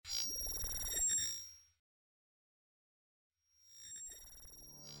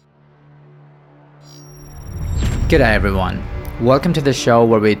G'day everyone. Welcome to the show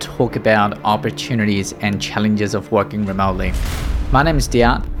where we talk about opportunities and challenges of working remotely. My name is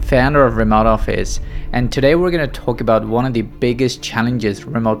Diat, founder of Remote Office, and today we're going to talk about one of the biggest challenges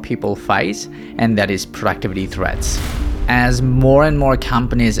remote people face, and that is productivity threats. As more and more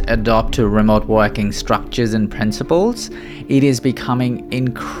companies adopt to remote working structures and principles, it is becoming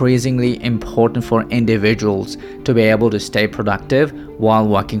increasingly important for individuals to be able to stay productive while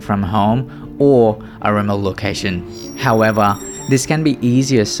working from home or a remote location. However, this can be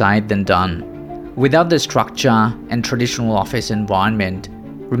easier said than done. Without the structure and traditional office environment,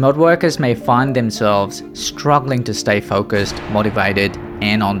 remote workers may find themselves struggling to stay focused, motivated,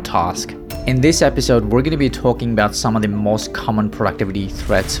 and on task. In this episode, we're going to be talking about some of the most common productivity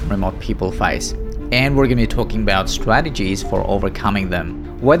threats remote people face, and we're going to be talking about strategies for overcoming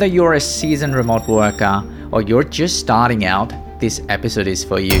them. Whether you're a seasoned remote worker or you're just starting out, this episode is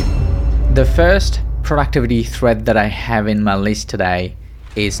for you. The first productivity threat that I have in my list today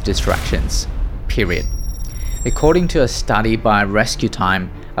is distractions, period. According to a study by Rescue Time,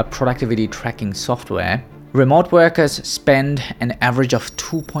 a productivity tracking software, remote workers spend an average of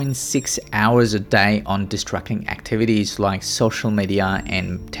 2.6 hours a day on distracting activities like social media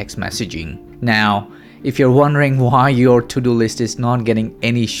and text messaging. Now, if you're wondering why your to-do list is not getting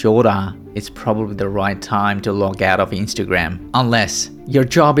any shorter, it's probably the right time to log out of Instagram. Unless your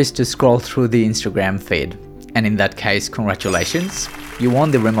job is to scroll through the Instagram feed. And in that case, congratulations, you won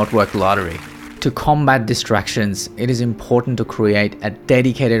the remote work lottery. To combat distractions, it is important to create a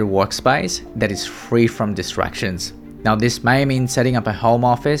dedicated workspace that is free from distractions. Now, this may mean setting up a home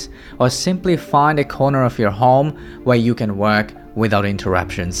office or simply find a corner of your home where you can work without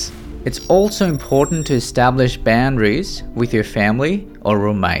interruptions. It's also important to establish boundaries with your family or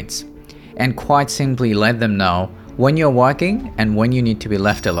roommates, and quite simply let them know when you're working and when you need to be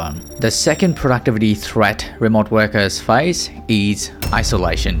left alone. The second productivity threat remote workers face is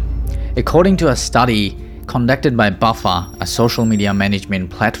isolation. According to a study conducted by Buffer, a social media management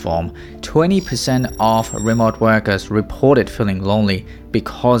platform, 20% of remote workers reported feeling lonely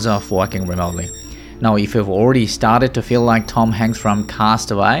because of working remotely. Now, if you've already started to feel like Tom Hanks from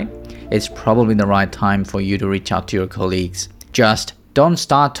Castaway, it's probably the right time for you to reach out to your colleagues. Just don't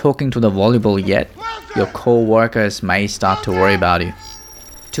start talking to the volleyball yet. Your co-workers may start to worry about you.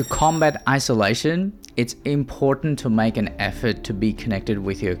 To combat isolation, it's important to make an effort to be connected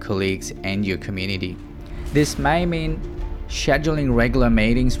with your colleagues and your community. This may mean scheduling regular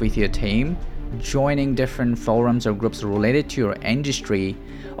meetings with your team, joining different forums or groups related to your industry,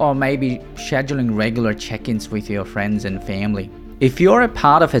 or maybe scheduling regular check-ins with your friends and family. If you're a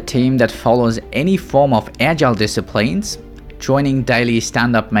part of a team that follows any form of agile disciplines, joining daily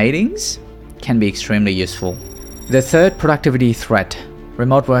stand-up meetings can be extremely useful. The third productivity threat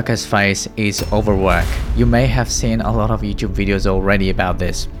remote workers face is overwork. You may have seen a lot of YouTube videos already about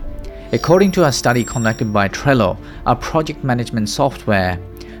this. According to a study conducted by Trello, a project management software,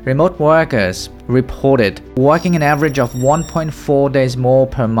 remote workers reported working an average of 1.4 days more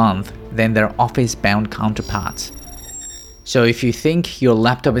per month than their office-bound counterparts. So if you think your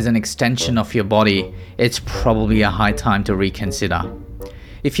laptop is an extension of your body, it's probably a high time to reconsider.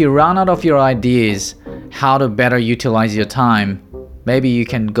 If you run out of your ideas how to better utilize your time, maybe you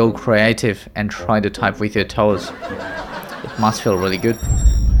can go creative and try to type with your toes. It must feel really good.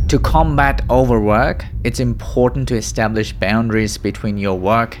 To combat overwork, it's important to establish boundaries between your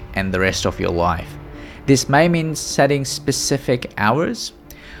work and the rest of your life. This may mean setting specific hours,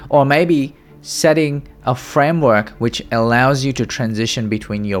 or maybe setting a framework which allows you to transition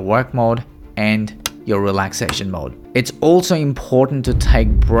between your work mode and your relaxation mode. It's also important to take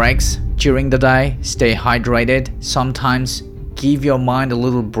breaks during the day, stay hydrated, sometimes give your mind a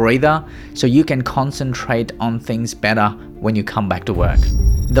little breather so you can concentrate on things better when you come back to work.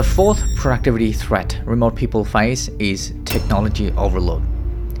 The fourth productivity threat remote people face is technology overload.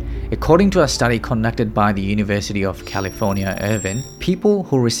 According to a study conducted by the University of California, Irvine, people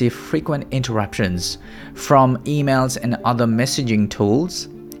who receive frequent interruptions from emails and other messaging tools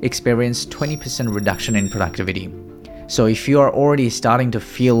experience 20% reduction in productivity. So if you are already starting to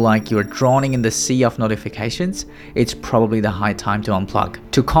feel like you're drowning in the sea of notifications, it's probably the high time to unplug.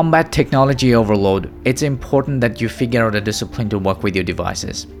 To combat technology overload, it's important that you figure out a discipline to work with your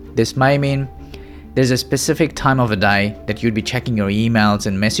devices. This may mean there's a specific time of a day that you'd be checking your emails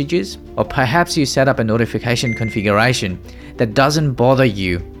and messages, or perhaps you set up a notification configuration that doesn't bother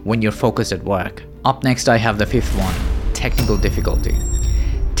you when you're focused at work. Up next, I have the fifth one, technical difficulty.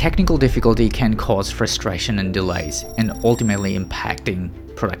 Technical difficulty can cause frustration and delays, and ultimately impacting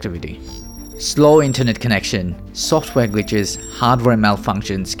productivity. Slow internet connection, software glitches, hardware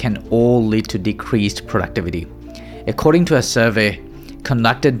malfunctions can all lead to decreased productivity. According to a survey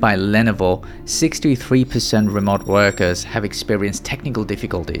conducted by Lenovo, 63% remote workers have experienced technical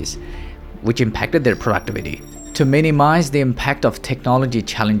difficulties, which impacted their productivity. To minimize the impact of technology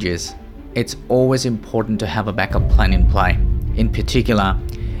challenges, it's always important to have a backup plan in play. In particular,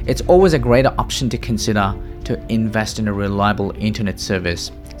 it's always a great option to consider to invest in a reliable internet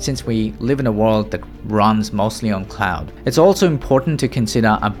service, since we live in a world that runs mostly on cloud. It's also important to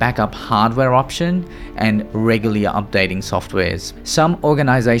consider a backup hardware option and regularly updating softwares. Some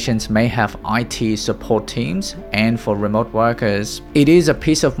organizations may have IT support teams, and for remote workers, it is a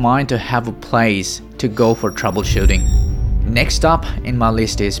peace of mind to have a place to go for troubleshooting. Next up in my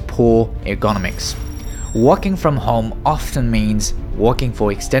list is poor ergonomics. Working from home often means working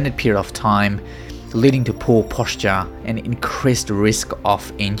for extended period of time, leading to poor posture and increased risk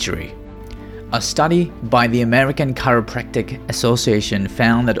of injury. A study by the American Chiropractic Association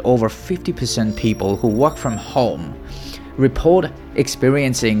found that over 50% people who work from home report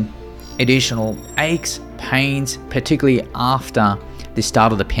experiencing additional aches, pains, particularly after the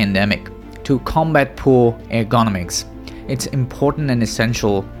start of the pandemic. To combat poor ergonomics, it's important and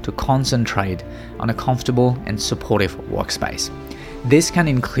essential to concentrate on a comfortable and supportive workspace. This can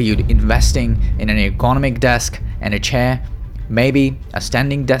include investing in an ergonomic desk and a chair, maybe a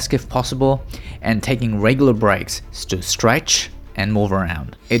standing desk if possible, and taking regular breaks to stretch and move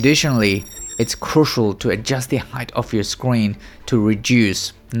around. Additionally, it's crucial to adjust the height of your screen to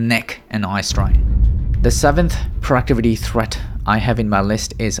reduce neck and eye strain. The seventh productivity threat I have in my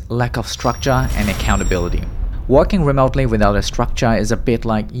list is lack of structure and accountability. Working remotely without a structure is a bit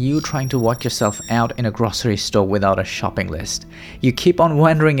like you trying to work yourself out in a grocery store without a shopping list. You keep on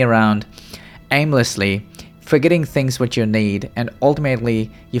wandering around aimlessly, forgetting things which you need, and ultimately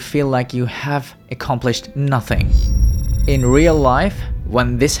you feel like you have accomplished nothing. In real life,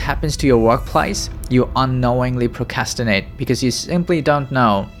 when this happens to your workplace, you unknowingly procrastinate because you simply don't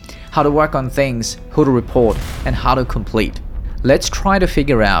know how to work on things, who to report, and how to complete. Let's try to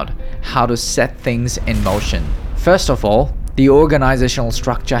figure out how to set things in motion. First of all, the organizational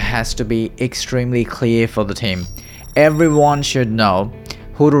structure has to be extremely clear for the team. Everyone should know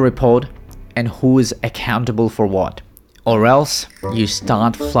who to report and who is accountable for what. Or else you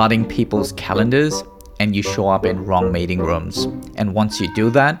start flooding people's calendars and you show up in wrong meeting rooms. And once you do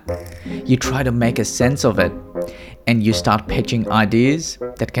that, you try to make a sense of it and you start pitching ideas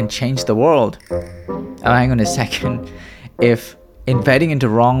that can change the world. Oh, hang on a second. If invading into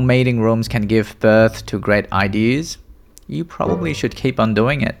wrong meeting rooms can give birth to great ideas, you probably should keep on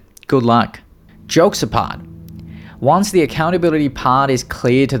doing it. Good luck. Jokes apart, once the accountability part is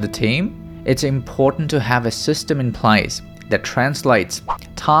clear to the team, it's important to have a system in place that translates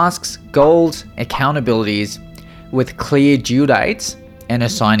tasks, goals, accountabilities with clear due dates and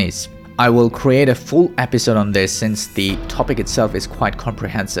assignees. I will create a full episode on this since the topic itself is quite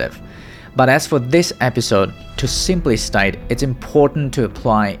comprehensive. But as for this episode, to simply state, it's important to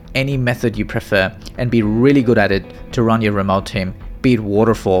apply any method you prefer and be really good at it to run your remote team, be it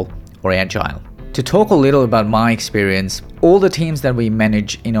waterfall or agile. To talk a little about my experience, all the teams that we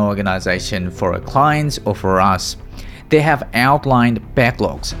manage in our organization for our clients or for us, they have outlined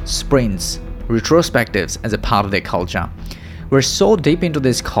backlogs, sprints, retrospectives as a part of their culture. We're so deep into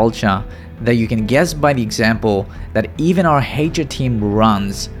this culture that you can guess by the example that even our HR team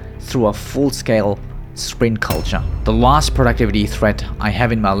runs through a full-scale sprint culture. The last productivity threat I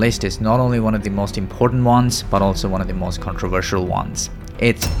have in my list is not only one of the most important ones, but also one of the most controversial ones.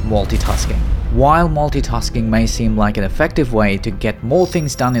 It's multitasking. While multitasking may seem like an effective way to get more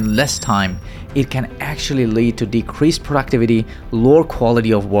things done in less time, it can actually lead to decreased productivity, lower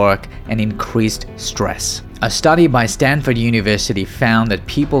quality of work, and increased stress. A study by Stanford University found that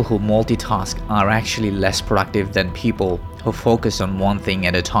people who multitask are actually less productive than people who focus on one thing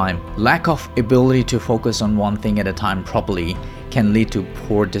at a time. Lack of ability to focus on one thing at a time properly can lead to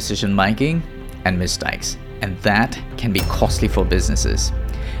poor decision making and mistakes, and that can be costly for businesses.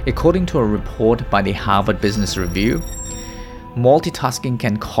 According to a report by the Harvard Business Review, multitasking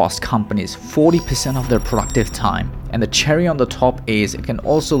can cost companies 40% of their productive time, and the cherry on the top is it can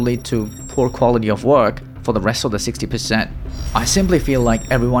also lead to poor quality of work for the rest of the 60%. I simply feel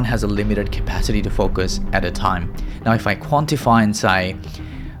like everyone has a limited capacity to focus at a time. Now, if I quantify and say,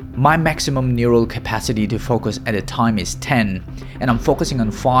 my maximum neural capacity to focus at a time is 10, and I'm focusing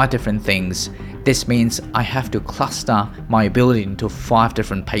on 5 different things, this means I have to cluster my ability into 5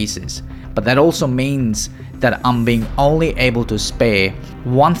 different paces. But that also means that I'm being only able to spare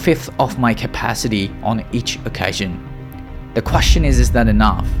 1/5 of my capacity on each occasion. The question is that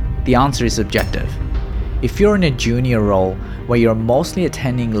enough? The answer is subjective. If you're in a junior role where you're mostly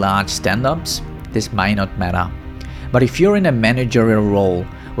attending large stand-ups, this may not matter. But if you're in a managerial role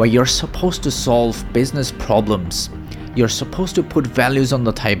where you're supposed to solve business problems, you're supposed to put values on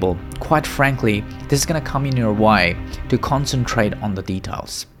the table, quite frankly, this is going to come in your way to concentrate on the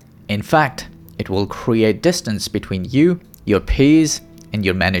details. In fact, it will create distance between you, your peers, and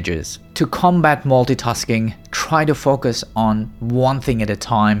your managers. To combat multitasking, try to focus on one thing at a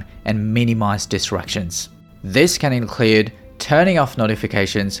time and minimize distractions. This can include turning off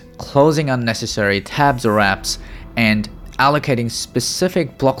notifications, closing unnecessary tabs or apps, and allocating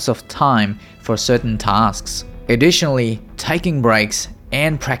specific blocks of time for certain tasks. Additionally, taking breaks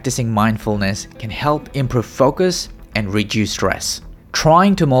and practicing mindfulness can help improve focus and reduce stress.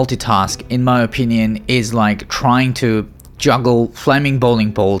 Trying to multitask, in my opinion, is like trying to juggle flaming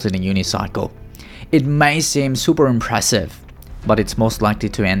bowling balls in a unicycle. It may seem super impressive, but it's most likely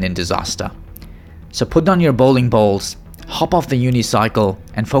to end in disaster. So put down your bowling balls, hop off the unicycle,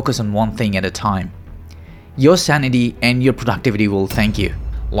 and focus on one thing at a time. Your sanity and your productivity will thank you.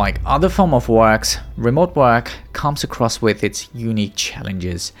 Like other form of works, remote work comes across with its unique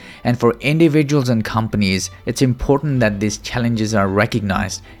challenges. And for individuals and companies, it's important that these challenges are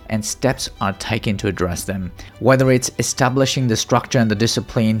recognized and steps are taken to address them. Whether it's establishing the structure and the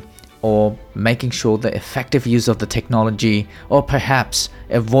discipline, or making sure the effective use of the technology, or perhaps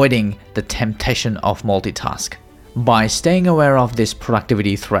avoiding the temptation of multitask. By staying aware of these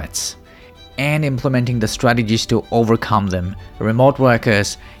productivity threats and implementing the strategies to overcome them, remote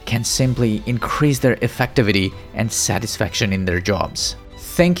workers can simply increase their effectivity and satisfaction in their jobs.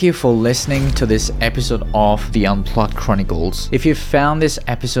 Thank you for listening to this episode of the Unplugged Chronicles. If you found this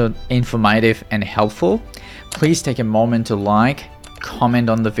episode informative and helpful, please take a moment to like, comment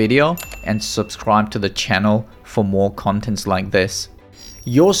on the video, and subscribe to the channel for more contents like this.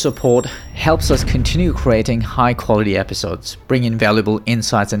 Your support helps us continue creating high quality episodes, bringing valuable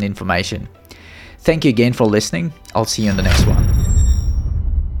insights and information. Thank you again for listening. I'll see you in the next one.